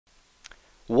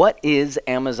What is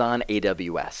Amazon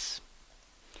AWS?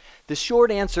 The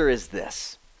short answer is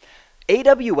this.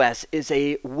 AWS is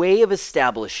a way of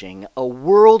establishing a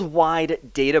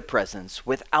worldwide data presence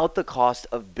without the cost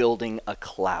of building a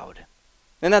cloud.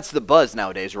 And that's the buzz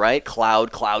nowadays, right?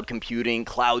 Cloud, cloud computing,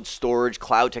 cloud storage,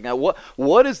 cloud technology.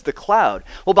 What is the cloud?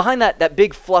 Well, behind that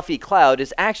big fluffy cloud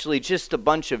is actually just a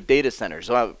bunch of data centers.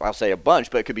 So I'll say a bunch,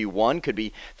 but it could be one, could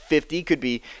be 50, could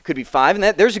be 5.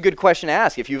 And there's a good question to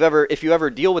ask. If you ever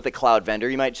deal with a cloud vendor,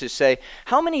 you might just say,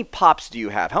 how many POPs do you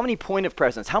have? How many point of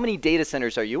presence? How many data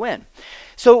centers are you in?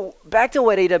 So back to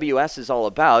what AWS is all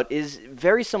about is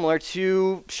very similar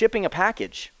to shipping a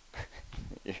package.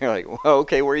 You're like, well,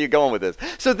 okay, where are you going with this?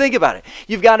 So think about it.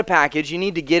 You've got a package. You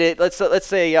need to get it. Let's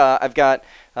say I've got,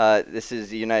 this is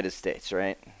the United States,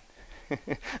 right?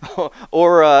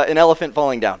 or an elephant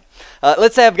falling down.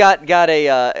 Let's say I've got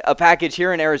a package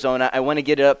here in Arizona. I want to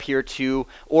get it up here to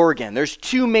Oregon. There's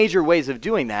two major ways of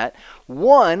doing that.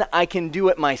 One, I can do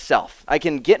it myself. I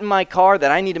can get in my car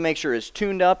that I need to make sure is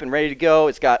tuned up and ready to go.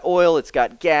 It's got oil, it's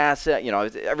got gas,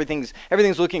 everything's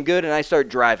looking good, and I start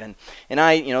driving. And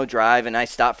I, drive and I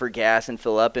stop for gas and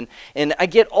fill up, and I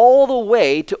get all the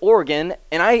way to Oregon,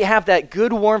 and I have that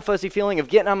good, warm, fuzzy feeling of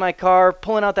getting on my car,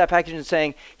 pulling out that package and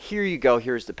saying, here you go,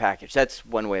 here's the package. That's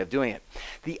one way of doing it.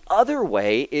 The other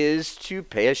way is to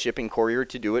pay a shipping courier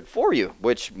to do it for you,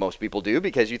 which most people do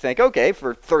because you think, okay,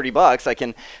 for $30 I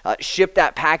can ship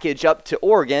that package up to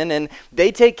Oregon, and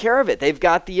they take care of it. They've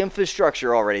got the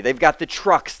infrastructure already. They've got the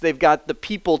trucks. They've got the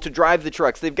people to drive the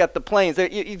trucks. They've got the planes.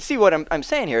 You see what I'm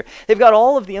saying here. They've got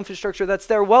all of the infrastructure that's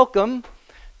there. Welcome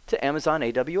to Amazon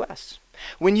AWS.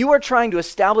 When you are trying to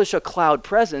establish a cloud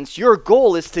presence, your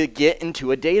goal is to get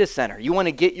into a data center. You want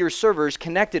to get your servers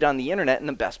connected on the internet in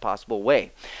the best possible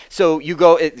way. So you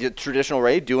go the traditional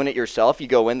way, doing it yourself. You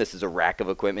go in, this is a rack of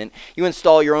equipment. You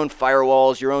install your own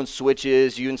firewalls, your own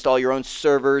switches, you install your own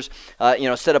servers,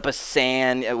 set up a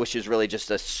SAN, which is really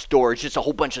just a storage, just a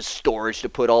whole bunch of storage to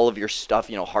put all of your stuff,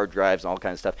 hard drives and all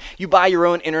kinds of stuff. You buy your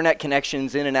own internet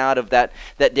connections in and out of that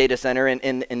data center,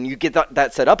 and you get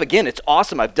that set up. Again, it's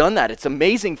awesome. I've done that. It's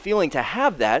amazing feeling to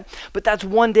have that, but that's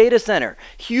one data center.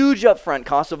 Huge upfront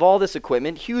cost of all this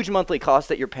equipment, huge monthly cost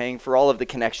that you're paying for all of the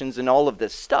connections and all of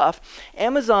this stuff.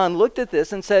 Amazon looked at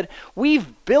this and said,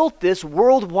 we've built this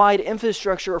worldwide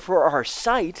infrastructure for our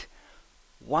site.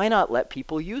 Why not let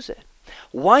people use it?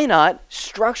 Why not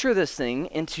structure this thing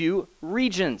into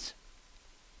regions?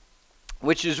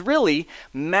 Which is really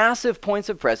massive points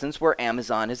of presence where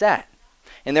Amazon is at.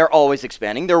 And they're always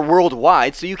expanding. They're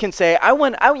worldwide. So you can say, I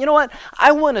want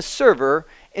a server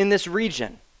in this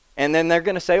region. And then they're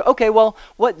going to say, okay, well,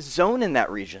 what zone in that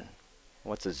region?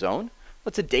 What's a zone?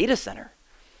 What's a data center?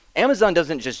 Amazon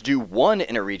doesn't just do one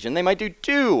in a region. They might do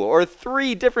 2 or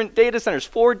 3 different data centers,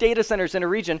 4 data centers in a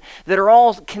region that are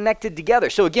all connected together.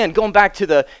 So again, going back to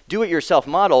the do-it-yourself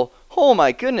model, oh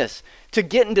my goodness, to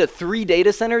get into 3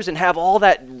 data centers and have all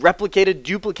that replicated,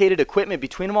 duplicated equipment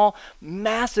between them all,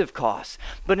 massive costs.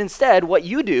 But instead, what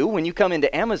you do when you come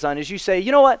into Amazon is you say,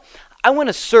 you know what, I want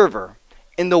a server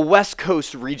in the West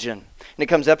Coast region. And it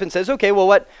comes up and says, okay, well,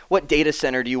 what data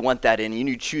center do you want that in?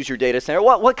 You choose your data center.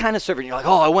 What kind of server? And you're like,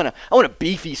 oh, I want a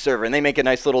beefy server. And they make a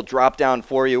nice little drop down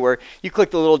for you where you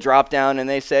click the little drop down and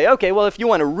they say, okay, well, if you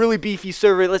want a really beefy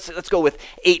server, let's go with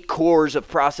 8 cores of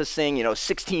processing,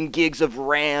 16 gigs of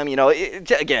RAM.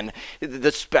 Again,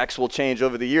 the specs will change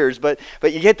over the years, but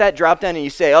you get that drop down and you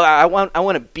say, oh, I want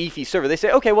a beefy server. They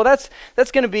say, okay, well,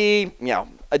 that's going to be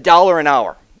 $1 an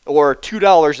hour. Or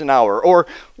 $2 an hour, or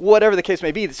whatever the case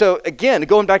may be. So again,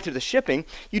 going back to the shipping,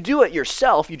 you do it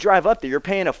yourself. You drive up there. You're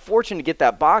paying a fortune to get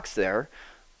that box there.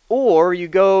 Or you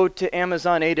go to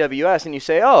Amazon AWS and you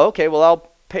say, oh, okay, well,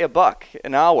 I'll pay $1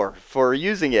 an hour for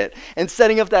using it and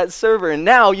setting up that server. And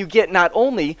now you get not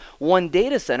only one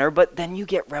data center, but then you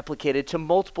get replicated to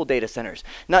multiple data centers.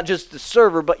 Not just the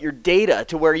server, but your data,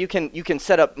 to where you can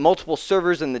set up multiple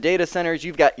servers in the data centers.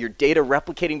 You've got your data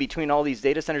replicating between all these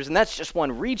data centers, and that's just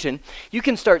one region. You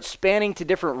can start spanning to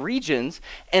different regions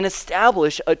and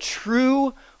establish a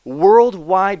true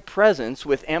worldwide presence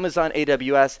with Amazon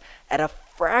AWS at a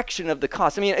fraction of the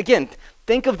cost. I mean, again,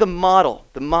 think of the model.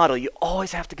 The model, you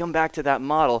always have to come back to that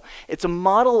model. It's a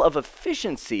model of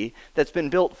efficiency that's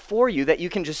been built for you that you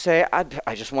can just say,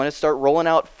 I just want to start rolling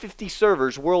out 50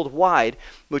 servers worldwide,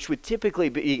 which would typically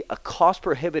be a cost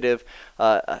prohibitive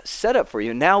setup for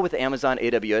you. Now with Amazon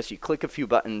AWS, you click a few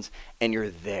buttons and you're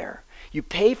there. You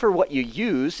pay for what you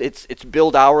use. It's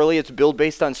billed hourly. It's billed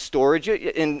based on storage.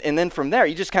 And then from there,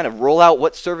 you just kind of roll out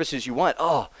what services you want.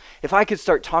 Oh, if I could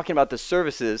start talking about the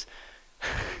services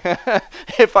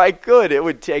If I could, it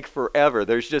would take forever.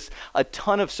 There's just a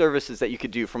ton of services that you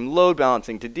could do, from load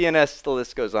balancing to DNS, the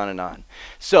list goes on and on.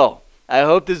 So I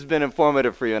hope this has been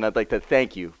informative for you, and I'd like to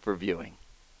thank you for viewing.